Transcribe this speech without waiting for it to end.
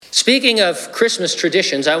Speaking of Christmas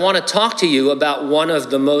traditions, I want to talk to you about one of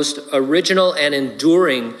the most original and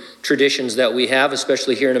enduring traditions that we have,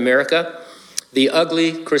 especially here in America, the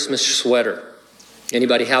ugly Christmas sweater.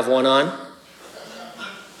 Anybody have one on?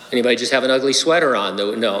 Anybody just have an ugly sweater on?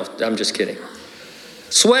 No, I'm just kidding.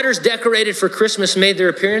 Sweaters decorated for Christmas made their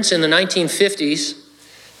appearance in the 1950s.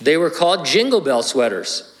 They were called Jingle Bell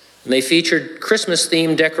sweaters, and they featured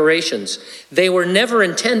Christmas-themed decorations. They were never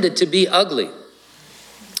intended to be ugly.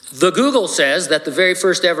 The Google says that the very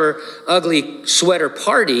first ever ugly sweater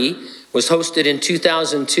party was hosted in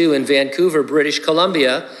 2002 in Vancouver, British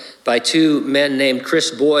Columbia, by two men named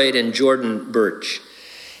Chris Boyd and Jordan Birch.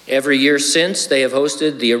 Every year since, they have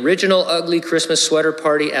hosted the original ugly Christmas sweater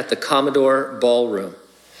party at the Commodore Ballroom.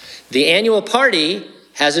 The annual party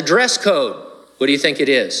has a dress code. What do you think it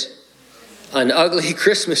is? An ugly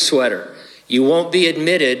Christmas sweater. You won't be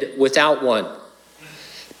admitted without one.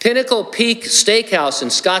 Pinnacle Peak Steakhouse in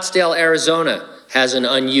Scottsdale, Arizona has an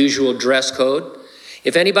unusual dress code.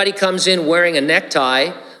 If anybody comes in wearing a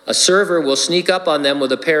necktie, a server will sneak up on them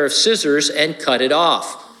with a pair of scissors and cut it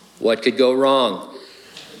off. What could go wrong?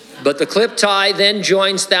 But the clip tie then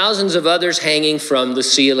joins thousands of others hanging from the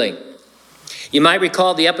ceiling. You might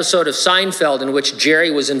recall the episode of Seinfeld in which Jerry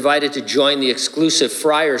was invited to join the exclusive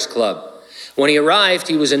Friars Club. When he arrived,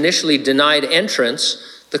 he was initially denied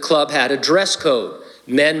entrance. The club had a dress code.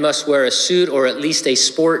 Men must wear a suit or at least a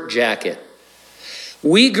sport jacket.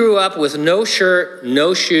 We grew up with no shirt,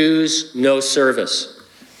 no shoes, no service.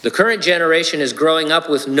 The current generation is growing up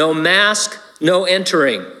with no mask, no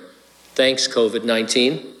entering. Thanks,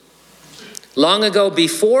 COVID-19. Long ago,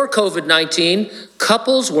 before COVID-19,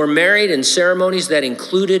 couples were married in ceremonies that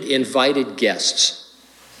included invited guests.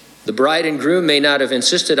 The bride and groom may not have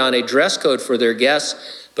insisted on a dress code for their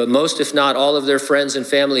guests, but most, if not all, of their friends and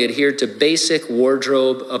family adhered to basic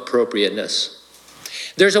wardrobe appropriateness.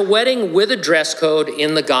 There's a wedding with a dress code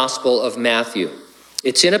in the Gospel of Matthew.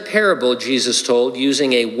 It's in a parable Jesus told,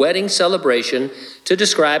 using a wedding celebration to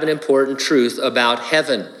describe an important truth about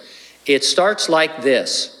heaven. It starts like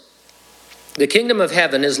this. The kingdom of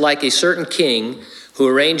heaven is like a certain king who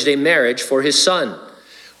arranged a marriage for his son.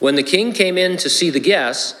 When the king came in to see the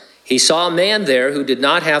guests, he saw a man there who did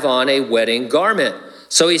not have on a wedding garment.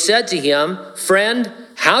 So he said to him, "Friend,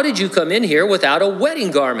 how did you come in here without a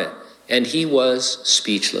wedding garment?" And he was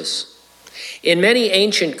speechless. In many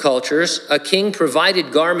ancient cultures, a king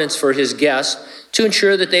provided garments for his guests to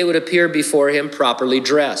ensure that they would appear before him properly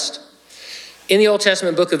dressed. In the Old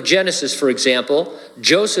Testament book of Genesis, for example,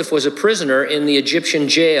 Joseph was a prisoner in the Egyptian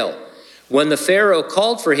jail. When the Pharaoh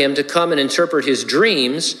called for him to come and interpret his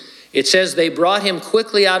dreams, it says they brought him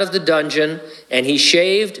quickly out of the dungeon, and he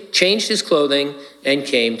shaved, changed his clothing, and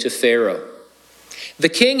came to Pharaoh. The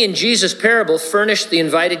king in Jesus' parable furnished the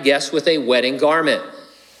invited guests with a wedding garment.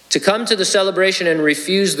 To come to the celebration and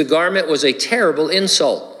refuse the garment was a terrible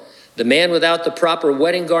insult. The man without the proper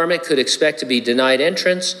wedding garment could expect to be denied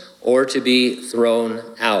entrance or to be thrown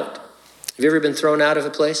out. Have you ever been thrown out of a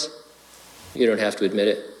place? You don't have to admit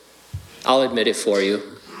it. I'll admit it for you.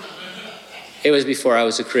 It was before I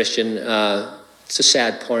was a Christian. It's a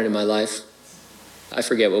sad point in my life. I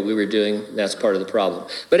forget what we were doing. That's part of the problem.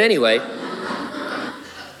 But anyway,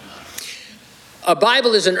 a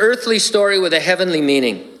Bible is an earthly story with a heavenly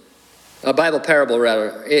meaning. A Bible parable,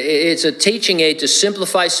 rather. It's a teaching aid to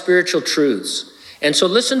simplify spiritual truths. And so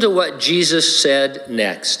listen to what Jesus said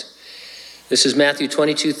next. This is Matthew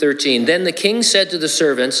 22:13. Then the king said to the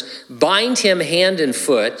servants, "Bind him hand and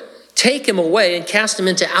foot, take him away and cast him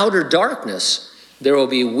into outer darkness. There will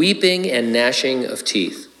be weeping and gnashing of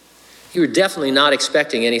teeth." You were definitely not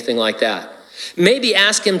expecting anything like that. Maybe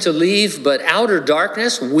ask him to leave, but outer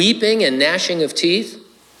darkness, weeping and gnashing of teeth?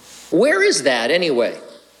 Where is that anyway?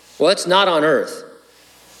 Well, it's not on earth.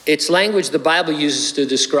 It's language the Bible uses to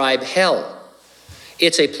describe hell.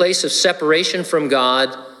 It's a place of separation from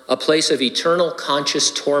God, a place of eternal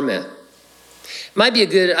conscious torment. It might be a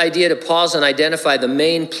good idea to pause and identify the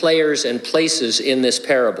main players and places in this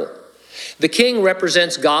parable. The king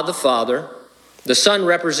represents God the Father. The Son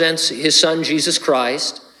represents his Son, Jesus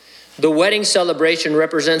Christ. The wedding celebration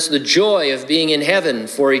represents the joy of being in heaven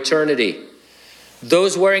for eternity.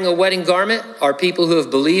 Those wearing a wedding garment are people who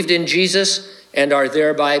have believed in Jesus and are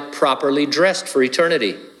thereby properly dressed for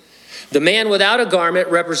eternity. The man without a garment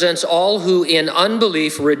represents all who in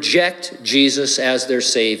unbelief reject Jesus as their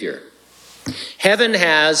Savior. Heaven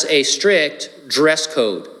has a strict dress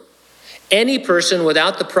code. Any person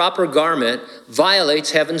without the proper garment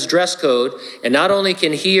violates heaven's dress code, and not only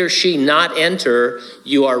can he or she not enter,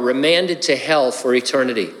 you are remanded to hell for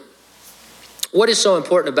eternity. What is so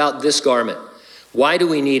important about this garment? Why do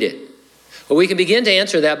we need it? But we can begin to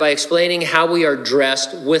answer that by explaining how we are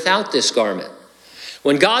dressed without this garment.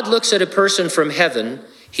 When God looks at a person from heaven,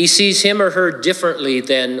 he sees him or her differently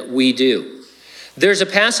than we do. There's a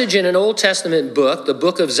passage in an Old Testament book, the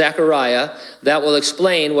book of Zechariah, that will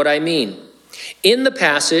explain what I mean. In the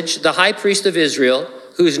passage, the high priest of Israel,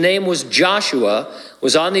 whose name was Joshua,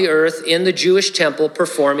 was on the earth in the Jewish temple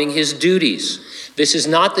performing his duties. This is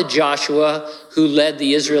not the Joshua who led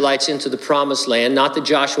the Israelites into the promised land, not the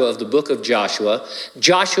Joshua of the book of Joshua.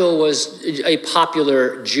 Joshua was a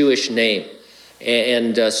popular Jewish name.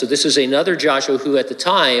 And so this is another Joshua who at the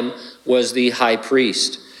time was the high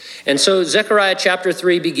priest. And so Zechariah chapter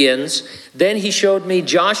 3 begins, "Then he showed me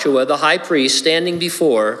Joshua the high priest standing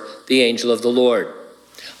before the angel of the Lord."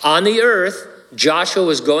 On the earth, Joshua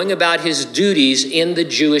was going about his duties in the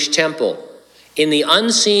Jewish temple. In the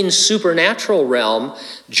unseen supernatural realm,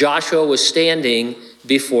 Joshua was standing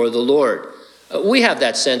before the Lord. We have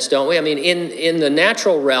that sense, don't we? I mean, in the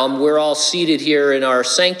natural realm, we're all seated here in our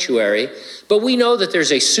sanctuary, but we know that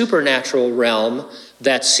there's a supernatural realm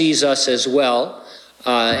that sees us as well,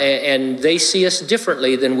 and they see us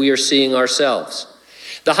differently than we are seeing ourselves.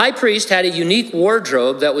 The high priest had a unique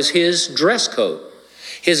wardrobe that was his dress code.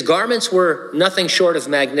 His garments were nothing short of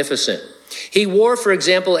magnificent. He wore, for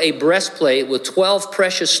example, a breastplate with 12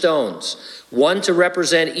 precious stones, one to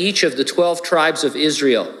represent each of the 12 tribes of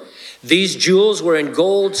Israel. These jewels were in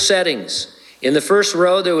gold settings. In the first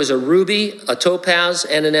row, there was a ruby, a topaz,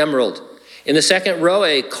 and an emerald. In the second row,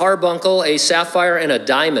 a carbuncle, a sapphire, and a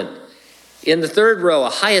diamond. In the third row, a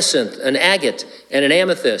hyacinth, an agate, and an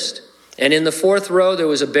amethyst. And in the fourth row, there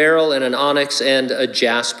was a beryl and an onyx and a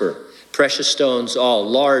jasper. Precious stones, all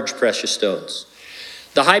large precious stones.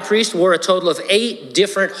 The high priest wore a total of 8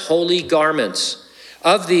 different holy garments.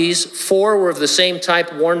 Of these, 4 were of the same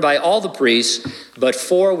type worn by all the priests, but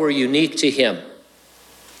 4 were unique to him.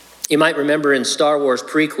 You might remember in Star Wars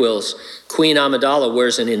prequels, Queen Amidala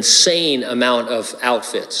wears an insane amount of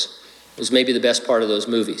outfits. It was maybe the best part of those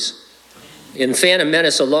movies. In Phantom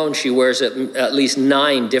Menace alone, she wears at least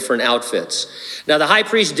 9 different outfits. Now, the high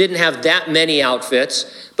priest didn't have that many outfits,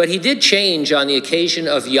 but he did change on the occasion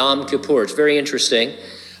of Yom Kippur. It's very interesting.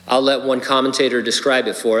 I'll let one commentator describe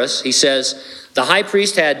it for us. He says, the high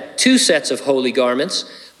priest had 2 sets of holy garments,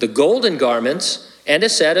 the golden garments, and a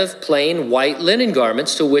set of plain white linen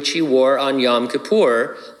garments to which he wore on Yom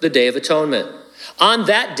Kippur, the Day of Atonement. On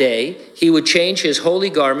that day, he would change his holy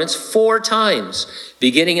garments 4 times,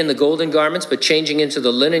 beginning in the golden garments, but changing into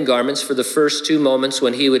the linen garments for the first 2 moments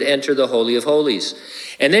when he would enter the Holy of Holies,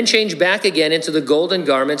 and then change back again into the golden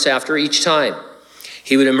garments after each time.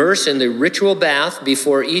 He would immerse in the ritual bath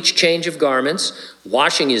before each change of garments,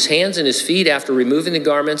 washing his hands and his feet after removing the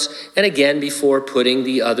garments, and again before putting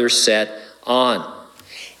the other set on.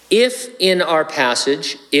 If in our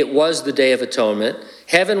passage it was the Day of Atonement,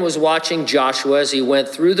 heaven was watching Joshua as he went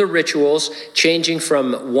through the rituals, changing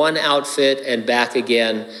from one outfit and back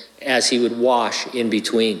again as he would wash in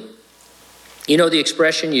between. You know the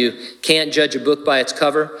expression, you can't judge a book by its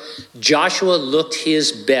cover? Joshua looked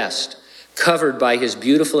his best, covered by his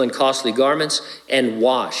beautiful and costly garments, and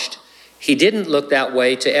washed. He didn't look that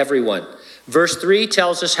way to everyone. Verse 3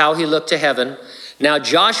 tells us how he looked to heaven. Now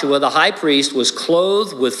Joshua, the high priest, was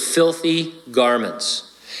clothed with filthy garments.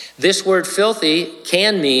 This word filthy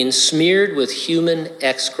can mean smeared with human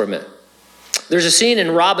excrement. There's a scene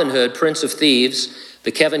in Robin Hood, Prince of Thieves,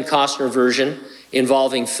 the Kevin Costner version,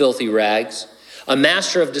 involving filthy rags. A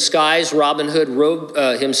master of disguise, Robin Hood robed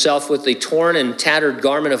himself with the torn and tattered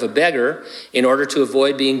garment of a beggar in order to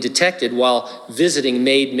avoid being detected while visiting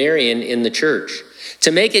Maid Marian in the church.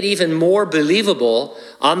 To make it even more believable,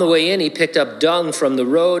 on the way in, he picked up dung from the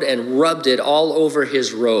road and rubbed it all over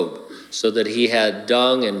his robe so that he had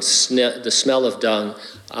dung and the smell of dung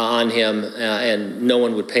on him, and no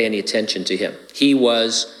one would pay any attention to him. He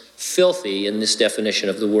was filthy in this definition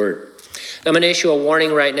of the word. I'm going to issue a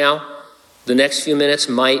warning right now. The next few minutes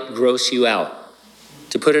might gross you out.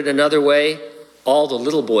 To put it another way, all the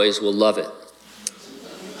little boys will love it.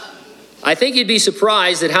 I think you'd be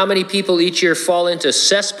surprised at how many people each year fall into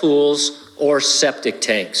cesspools or septic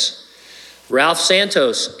tanks. Ralph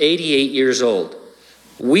Santos, 88 years old,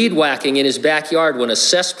 weed whacking in his backyard when a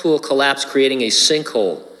cesspool collapsed, creating a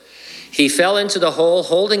sinkhole. He fell into the hole,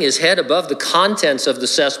 holding his head above the contents of the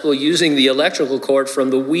cesspool using the electrical cord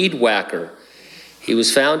from the weed whacker. He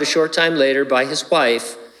was found a short time later by his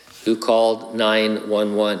wife, who called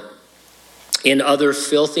 911. In other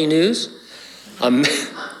filthy news,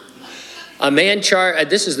 a man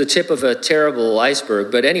charged, this is the tip of a terrible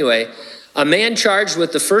iceberg, but anyway, A man charged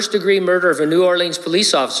with the first-degree murder of a New Orleans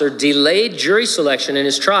police officer delayed jury selection in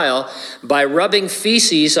his trial by rubbing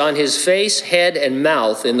feces on his face, head, and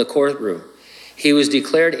mouth in the courtroom. He was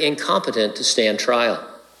declared incompetent to stand trial.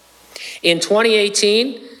 In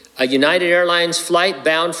 2018, a United Airlines flight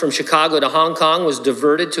bound from Chicago to Hong Kong was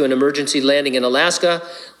diverted to an emergency landing in Alaska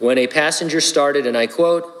when a passenger started, and I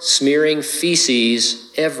quote, smearing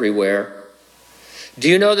feces everywhere. Do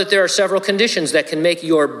you know that there are several conditions that can make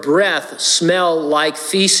your breath smell like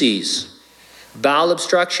feces? Bowel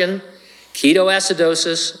obstruction,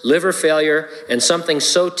 ketoacidosis, liver failure, and something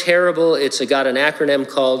so terrible it's got an acronym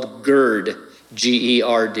called GERD,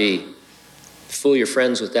 G-E-R-D. Fool your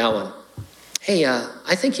friends with that one. Hey,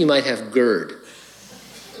 I think you might have GERD.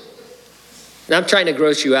 Now, I'm trying to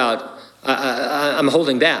gross you out. I'm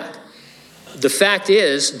holding back. The fact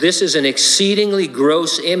is, this is an exceedingly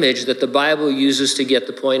gross image that the Bible uses to get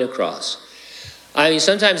the point across. I mean,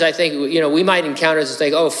 sometimes I think, we might encounter this and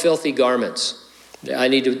think, oh, filthy garments. I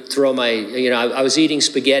need to throw my, I was eating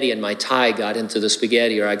spaghetti and my tie got into the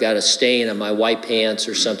spaghetti, or I got a stain on my white pants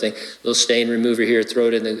or something, little stain remover here, throw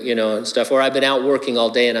it in the, and stuff. Or I've been out working all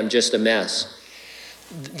day and I'm just a mess.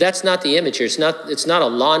 That's not the image here. It's not a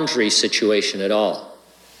laundry situation at all.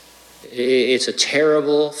 It's a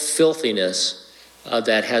terrible filthiness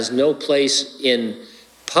that has no place in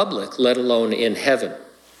public, let alone in heaven.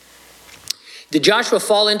 Did Joshua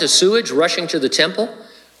fall into sewage rushing to the temple?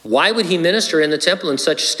 Why would he minister in the temple in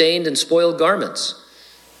such stained and spoiled garments?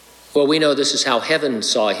 Well, we know this is how heaven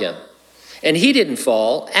saw him. And he didn't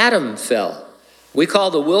fall, Adam fell. We call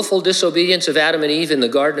the willful disobedience of Adam and Eve in the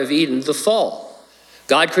Garden of Eden the fall.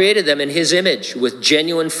 God created them in his image with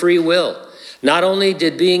genuine free will. Not only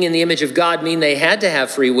did being in the image of God mean they had to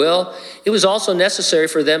have free will, it was also necessary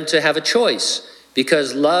for them to have a choice,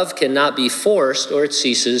 because love cannot be forced or it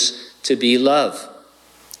ceases to be love.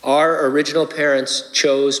 Our original parents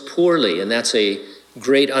chose poorly, and that's a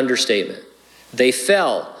great understatement. They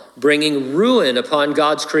fell, bringing ruin upon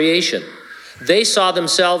God's creation. They saw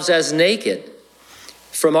themselves as naked.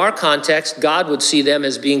 From our context, God would see them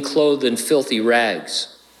as being clothed in filthy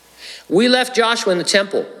rags. We left Joshua in the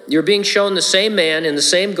temple. You're being shown the same man in the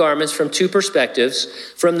same garments from two perspectives.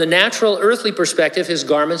 From the natural earthly perspective, his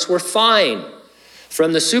garments were fine.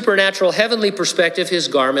 From the supernatural heavenly perspective, his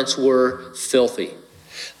garments were filthy.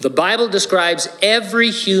 The Bible describes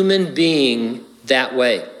every human being that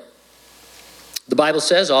way. The Bible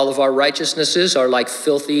says all of our righteousnesses are like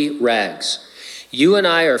filthy rags. You and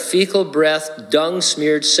I are fecal-breathed,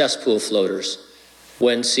 dung-smeared cesspool floaters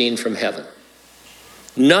when seen from heaven.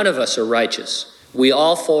 None of us are righteous. We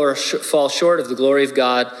all fall short of the glory of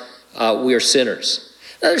God. We are sinners.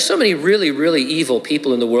 Now, there's so many really, really evil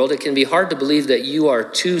people in the world, it can be hard to believe that you are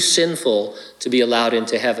too sinful to be allowed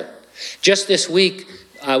into heaven. Just this week,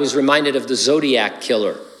 I was reminded of the Zodiac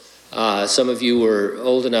Killer. Some of you were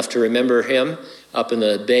old enough to remember him up in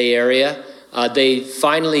the Bay Area. They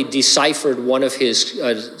finally deciphered one of his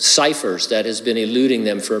ciphers that has been eluding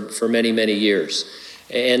them for many, many years.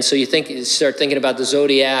 And so you start thinking about the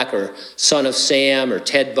Zodiac or Son of Sam or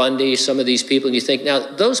Ted Bundy, some of these people, and you think, now,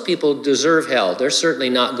 those people deserve hell. They're certainly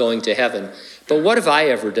not going to heaven. But what have I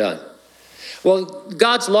ever done? Well,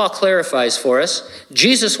 God's law clarifies for us.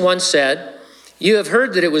 Jesus once said, you have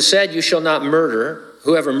heard that it was said, you shall not murder.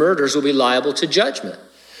 Whoever murders will be liable to judgment.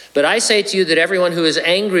 But I say to you that everyone who is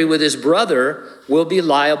angry with his brother will be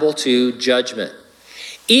liable to judgment.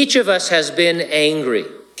 Each of us has been angry.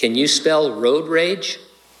 Can you spell road rage?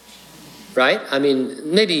 Right? I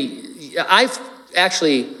mean, maybe I've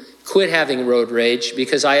actually quit having road rage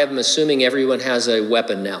because I am assuming everyone has a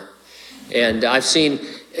weapon now. And I've seen,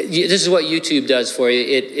 this is what YouTube does for you.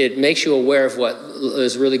 It makes you aware of what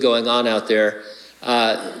is really going on out there.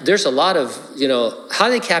 There's a lot of, how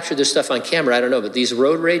they capture this stuff on camera, I don't know, but these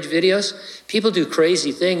road rage videos, people do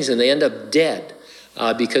crazy things and they end up dead.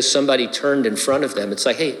 Because somebody turned in front of them. It's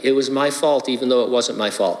like, hey, it was my fault, even though it wasn't my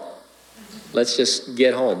fault. Let's just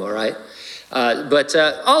get home, all right? But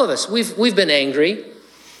all of us, we've been angry.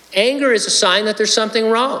 Anger is a sign that there's something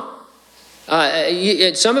wrong.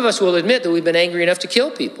 Some of us will admit that we've been angry enough to kill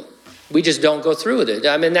people. We just don't go through with it.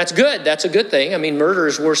 I mean, that's good. That's a good thing. I mean, murder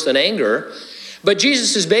is worse than anger. But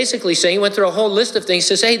Jesus is basically saying, he went through a whole list of things.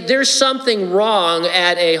 He says, hey, there's something wrong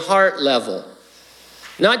at a heart level.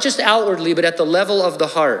 Not just outwardly, but at the level of the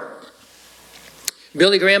heart.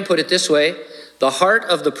 Billy Graham put it this way: the heart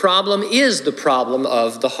of the problem is the problem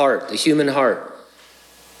of the heart, the human heart.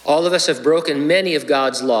 All of us have broken many of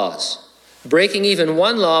God's laws. Breaking even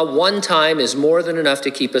one law one time is more than enough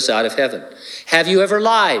to keep us out of heaven. Have you ever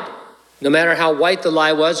lied? No matter how white the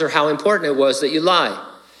lie was or how important it was that you lie.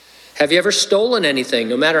 Have you ever stolen anything,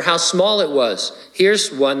 no matter how small it was?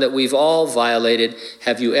 Here's one that we've all violated.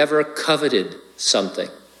 Have you ever coveted something?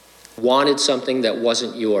 Wanted something that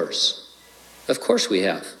wasn't yours? Of course we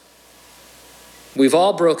have. We've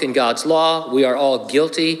all broken God's law. We are all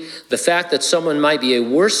guilty. The fact that someone might be a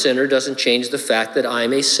worse sinner doesn't change the fact that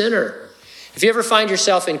I'm a sinner. If you ever find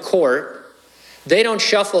yourself in court, they don't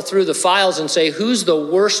shuffle through the files and say, who's the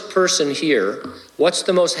worst person here? What's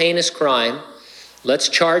the most heinous crime? Let's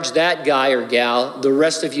charge that guy or gal. The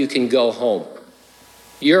rest of you can go home.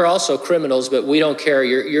 You're also criminals, but we don't care.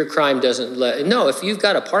 Your crime doesn't No, if you've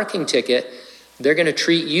got a parking ticket, they're going to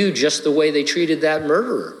treat you just the way they treated that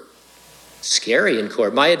murderer. Scary in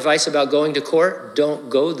court. My advice about going to court,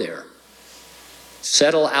 don't go there.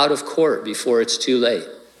 Settle out of court before it's too late.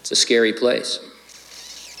 It's a scary place.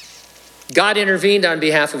 God intervened on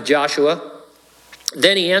behalf of Joshua.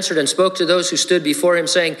 Then he answered and spoke to those who stood before him,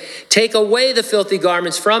 saying, take away the filthy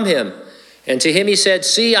garments from him. And to him he said,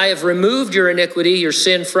 see, I have removed your iniquity, your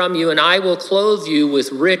sin from you, and I will clothe you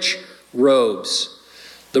with rich robes.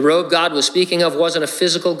 The robe God was speaking of wasn't a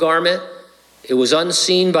physical garment. It was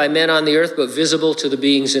unseen by men on the earth, but visible to the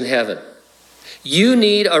beings in heaven. You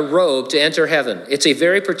need a robe to enter heaven. It's a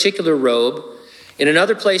very particular robe. In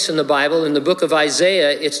another place in the Bible, in the book of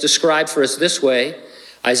Isaiah, it's described for us this way.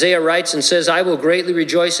 Isaiah writes and says, I will greatly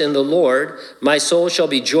rejoice in the Lord. My soul shall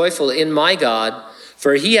be joyful in my God,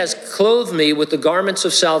 for he has clothed me with the garments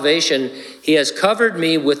of salvation. He has covered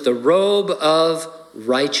me with the robe of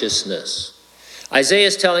righteousness. Isaiah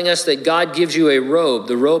is telling us that God gives you a robe,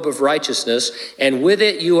 the robe of righteousness, and with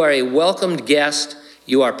it you are a welcomed guest.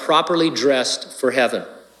 You are properly dressed for heaven.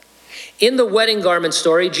 In the wedding garment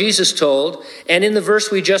story, Jesus told, and in the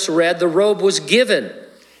verse we just read, the robe was given.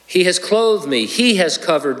 He has clothed me. He has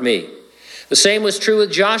covered me. The same was true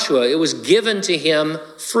with Joshua. It was given to him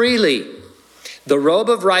freely. The robe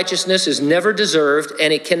of righteousness is never deserved,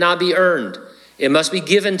 and it cannot be earned. It must be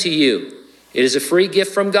given to you. It is a free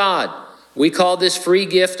gift from God. We call this free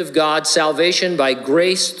gift of God salvation by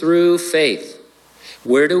grace through faith.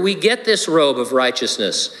 Where do we get this robe of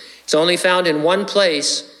righteousness? It's only found in one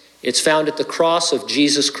place. It's found at the cross of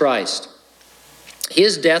Jesus Christ.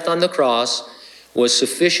 His death on the cross was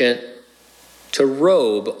sufficient to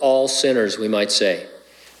robe all sinners, we might say.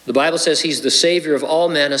 The Bible says he's the Savior of all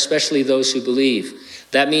men, especially those who believe.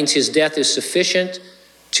 That means his death is sufficient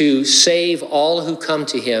to save all who come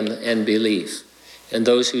to him and believe. And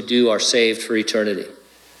those who do are saved for eternity.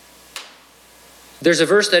 There's a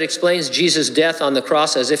verse that explains Jesus' death on the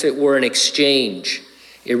cross as if it were an exchange.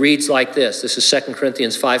 It reads like this. This is 2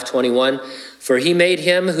 Corinthians 5:21. For he made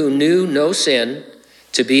him who knew no sin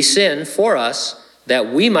to be sin for us,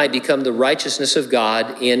 that we might become the righteousness of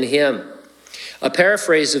God in him. A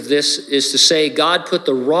paraphrase of this is to say God put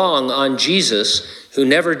the wrong on Jesus, who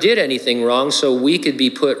never did anything wrong, so we could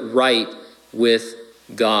be put right with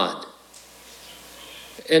God.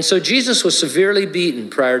 And so Jesus was severely beaten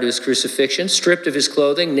prior to his crucifixion, stripped of his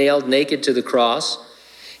clothing, nailed naked to the cross.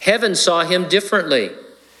 Heaven saw him differently.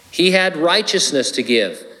 He had righteousness to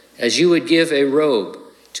give, as you would give a robe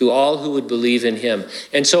to all who would believe in him.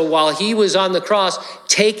 And so while he was on the cross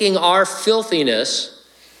taking our filthiness,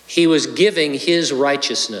 he was giving his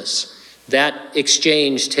righteousness. That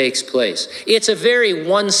exchange takes place. It's a very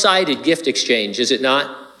one-sided gift exchange, is it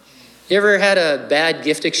not? You ever had a bad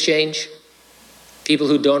gift exchange? People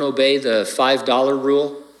who don't obey the $5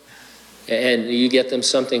 rule, and you get them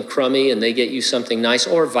something crummy and they get you something nice,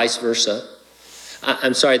 or vice versa.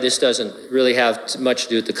 I'm sorry, this doesn't really have much to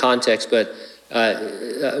do with the context, but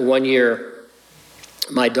one year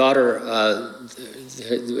my daughter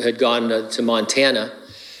had gone to Montana,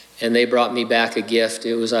 and they brought me back a gift.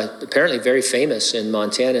 It was apparently very famous in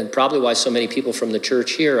Montana, and probably why so many people from the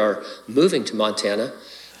church here are moving to Montana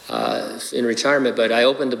in retirement. But I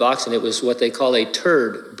opened the box, and it was what they call a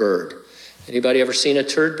turd bird. Anybody ever seen a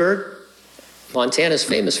turd bird? Montana's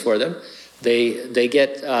famous for them. They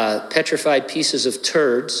get petrified pieces of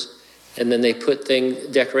turds, and then they put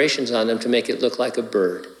decorations on them to make it look like a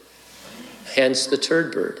bird. Hence the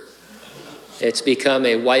turd bird. It's become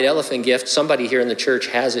a white elephant gift. Somebody here in the church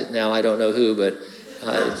has it now. I don't know who, but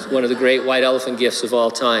it's one of the great white elephant gifts of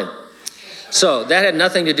all time. So that had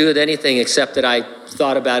nothing to do with anything except that I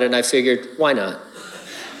thought about it and I figured, why not?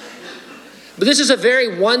 But this is a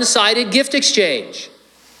very one-sided gift exchange.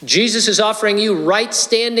 Jesus is offering you right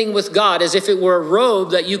standing with God as if it were a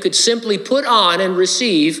robe that you could simply put on and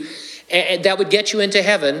receive, and that would get you into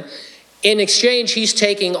heaven. In exchange, he's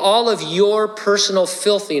taking all of your personal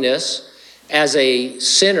filthiness as a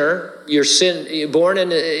sinner. You're born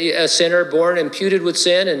a sinner, born imputed with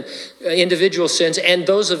sin and individual sins, and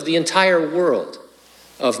those of the entire world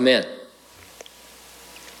of men.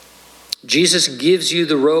 Jesus gives you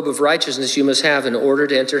the robe of righteousness you must have in order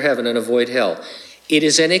to enter heaven and avoid hell. It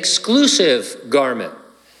is an exclusive garment.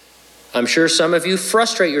 I'm sure some of you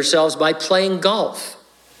frustrate yourselves by playing golf.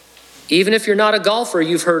 Even if you're not a golfer,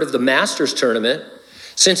 you've heard of the Masters Tournament.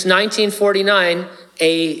 Since 1949,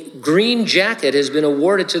 a green jacket has been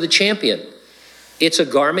awarded to the champion. It's a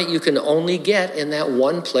garment you can only get in that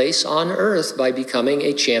one place on earth by becoming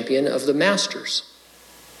a champion of the Masters.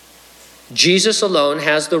 Jesus alone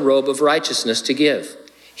has the robe of righteousness to give.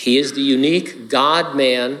 He is the unique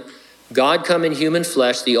God-man, God come in human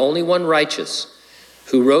flesh, the only one righteous,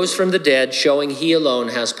 who rose from the dead, showing he alone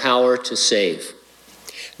has power to save.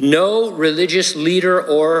 No religious leader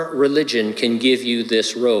or religion can give you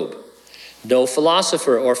this robe. No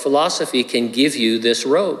philosopher or philosophy can give you this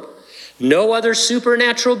robe. No other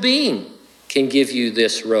supernatural being can give you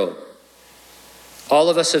this robe. All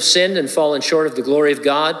of us have sinned and fallen short of the glory of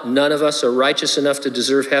God. None of us are righteous enough to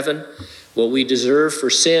deserve heaven. What we deserve for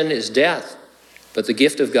sin is death, but the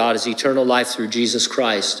gift of God is eternal life through Jesus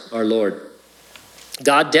Christ, our Lord.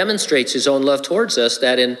 God demonstrates his own love towards us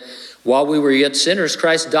that while we were yet sinners,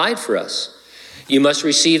 Christ died for us. You must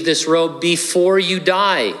receive this robe before you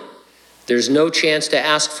die. There's no chance to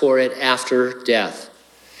ask for it after death.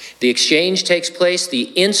 The exchange takes place the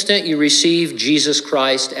instant you receive Jesus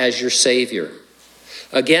Christ as your Savior.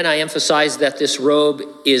 Again, I emphasize that this robe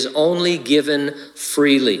is only given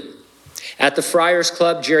freely. At the Friars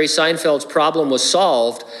Club, Jerry Seinfeld's problem was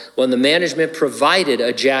solved when the management provided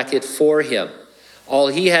a jacket for him. All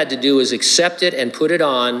he had to do was accept it and put it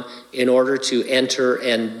on in order to enter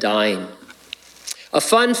and dine. A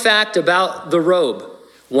fun fact about the robe: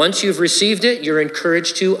 once you've received it, you're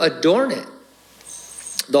encouraged to adorn it.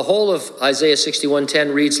 The whole of Isaiah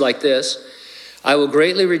 61:10 reads like this: I will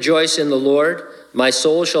greatly rejoice in the Lord. My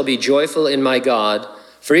soul shall be joyful in my God,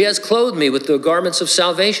 for he has clothed me with the garments of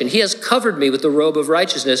salvation. He has covered me with the robe of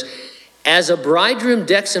righteousness. As a bridegroom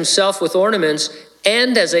decks himself with ornaments,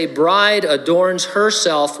 and as a bride adorns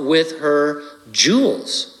herself with her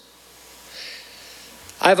jewels.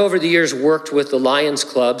 I've over the years worked with the Lions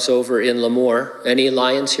clubs over in Lemoore. Any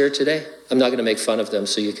Lions here today? I'm not going to make fun of them,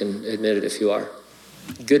 so you can admit it if you are.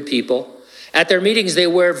 Good people. At their meetings, they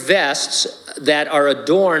wear vests that are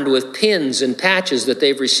adorned with pins and patches that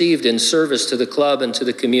they've received in service to the club and to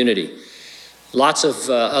the community. Lots of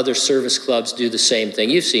other service clubs do the same thing.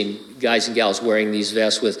 You've seen guys and gals wearing these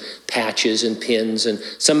vests with patches and pins, and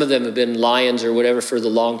some of them have been Lions or whatever for the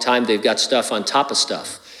long time. They've got stuff on top of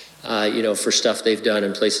stuff, for stuff they've done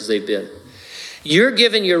and places they've been. You're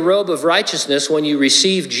given your robe of righteousness when you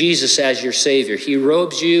receive Jesus as your Savior. He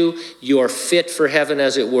robes you. You're fit for heaven,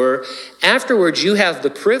 as it were. Afterwards, you have the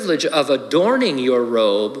privilege of adorning your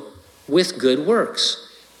robe with good works.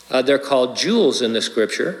 They're called jewels in the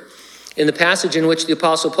scripture. In the passage in which the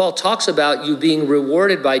Apostle Paul talks about you being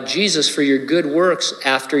rewarded by Jesus for your good works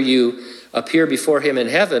after you appear before him in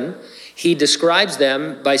heaven, he describes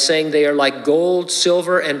them by saying they are like gold,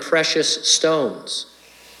 silver, and precious stones.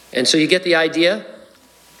 And so you get the idea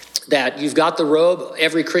that you've got the robe.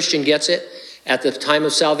 Every Christian gets it at the time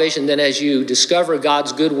of salvation. Then as you discover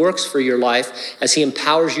God's good works for your life, as he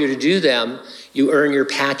empowers you to do them, you earn your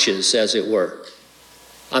patches, as it were.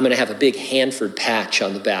 I'm going to have a big Hanford patch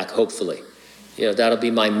on the back, hopefully. That'll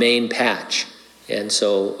be my main patch. And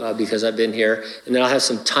so, because I've been here, and then I'll have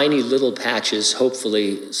some tiny little patches,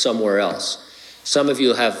 hopefully somewhere else. Some of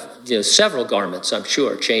you have, several garments, I'm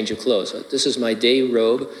sure, change of clothes. This is my day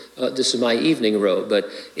robe. This is my evening robe. But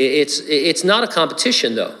it's not a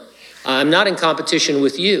competition, though. I'm not in competition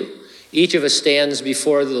with you. Each of us stands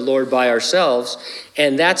before the Lord by ourselves,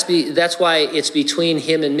 and that's why it's between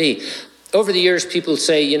him and me. Over the years, people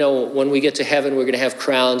say, when we get to heaven, we're going to have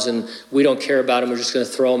crowns, and we don't care about them. We're just going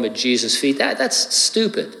to throw them at Jesus' feet. That's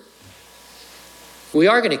stupid. We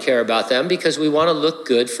are going to care about them because we want to look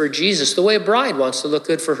good for Jesus, the way a bride wants to look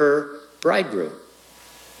good for her bridegroom.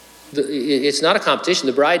 It's not a competition.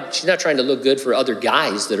 The bride, she's not trying to look good for other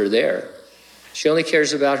guys that are there. She only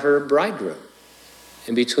cares about her bridegroom.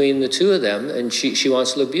 And between the two of them, and she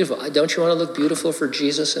wants to look beautiful. Don't you want to look beautiful for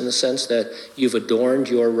Jesus in the sense that you've adorned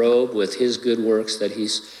your robe with his good works that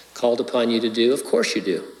he's called upon you to do? Of course you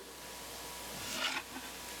do.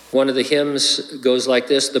 One of the hymns goes like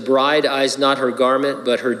this: the bride eyes not her garment,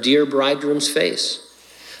 but her dear bridegroom's face.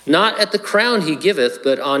 Not at the crown he giveth,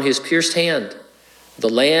 but on his pierced hand. The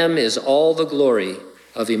Lamb is all the glory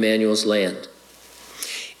of Emmanuel's land.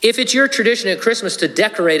 If it's your tradition at Christmas to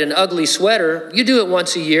decorate an ugly sweater, you do it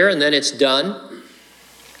once a year and then it's done.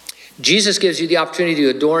 Jesus gives you the opportunity to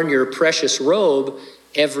adorn your precious robe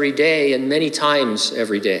every day and many times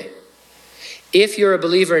every day. If you're a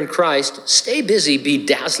believer in Christ, stay busy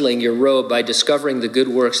bedazzling your robe by discovering the good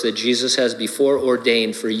works that Jesus has before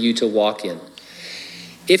ordained for you to walk in.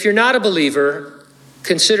 If you're not a believer,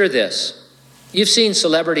 consider this. You've seen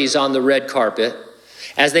celebrities on the red carpet.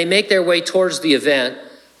 As they make their way towards the event,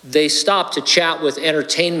 they stop to chat with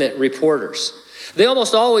entertainment reporters. They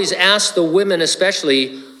almost always ask the women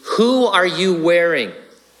especially, "Who are you wearing?"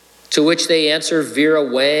 To which they answer Vera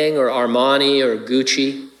Wang or Armani or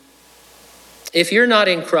Gucci. If you're not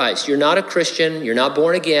in Christ, you're not a Christian, you're not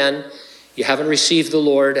born again, you haven't received the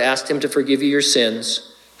Lord, asked him to forgive you your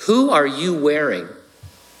sins, who are you wearing,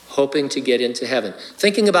 hoping to get into heaven?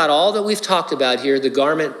 Thinking about all that we've talked about here, the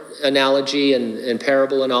garment analogy and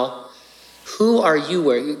parable and all, who are you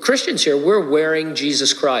wearing? Christians here, we're wearing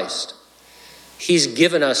Jesus Christ. He's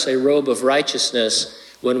given us a robe of righteousness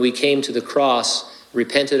when we came to the cross,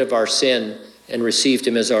 repented of our sin, and received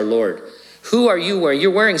him as our Lord. Who are you wearing?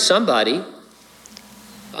 You're wearing somebody.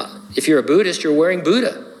 If you're a Buddhist, you're wearing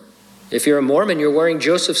Buddha. If you're a Mormon, you're wearing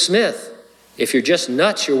Joseph Smith. If you're just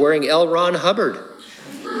nuts, you're wearing L. Ron Hubbard.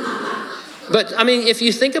 But, I mean, if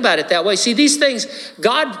you think about it that way, see, these things,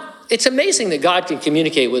 God, it's amazing that God can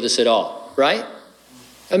communicate with us at all, right?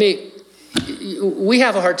 I mean, we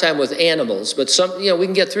have a hard time with animals, but we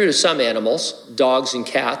can get through to some animals, dogs and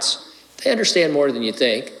cats. They understand more than you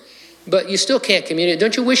think. But you still can't communicate.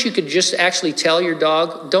 Don't you wish you could just actually tell your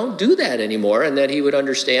dog, don't do that anymore, and that he would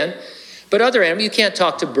understand? But other animals, you can't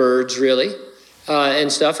talk to birds, really,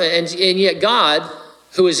 and stuff. And yet God,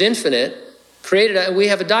 who is infinite, we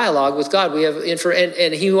have a dialogue with God.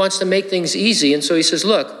 And he wants to make things easy. And so he says,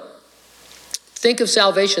 look, think of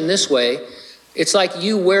salvation this way. It's like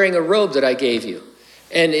you wearing a robe that I gave you.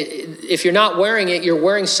 And if you're not wearing it, you're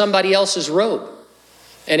wearing somebody else's robe.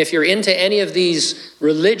 And if you're into any of these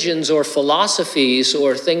religions or philosophies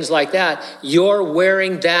or things like that, you're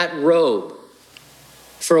wearing that robe.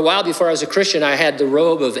 For a while before I was a Christian, I had the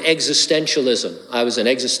robe of existentialism. I was an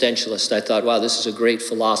existentialist. I thought, wow, this is a great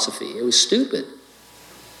philosophy. It was stupid.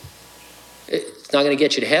 It's not going to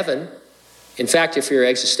get you to heaven. In fact, if you're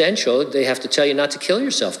existential, they have to tell you not to kill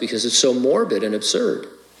yourself because it's so morbid and absurd.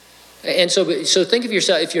 And so think of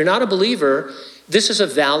yourself, if you're not a believer, this is a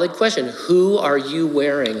valid question. Who are you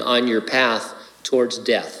wearing on your path towards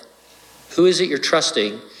death? Who is it you're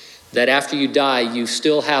trusting that after you die, you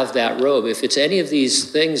still have that robe? If it's any of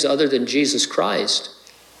these things other than Jesus Christ,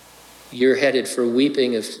 you're headed for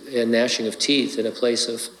weeping and gnashing of teeth in a place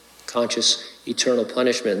of conscious eternal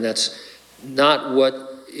punishment. And that's not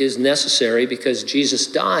what is necessary, because Jesus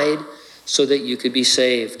died so that you could be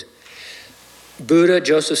saved. Buddha,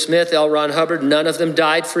 Joseph Smith, L. Ron Hubbard, none of them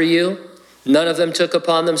died for you. None of them took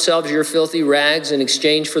upon themselves your filthy rags in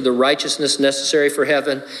exchange for the righteousness necessary for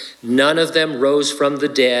heaven. None of them rose from the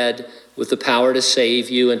dead with the power to save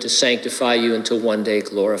you and to sanctify you and to one day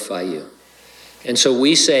glorify you. And so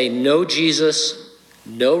we say, no Jesus,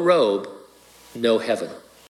 no robe, no heaven.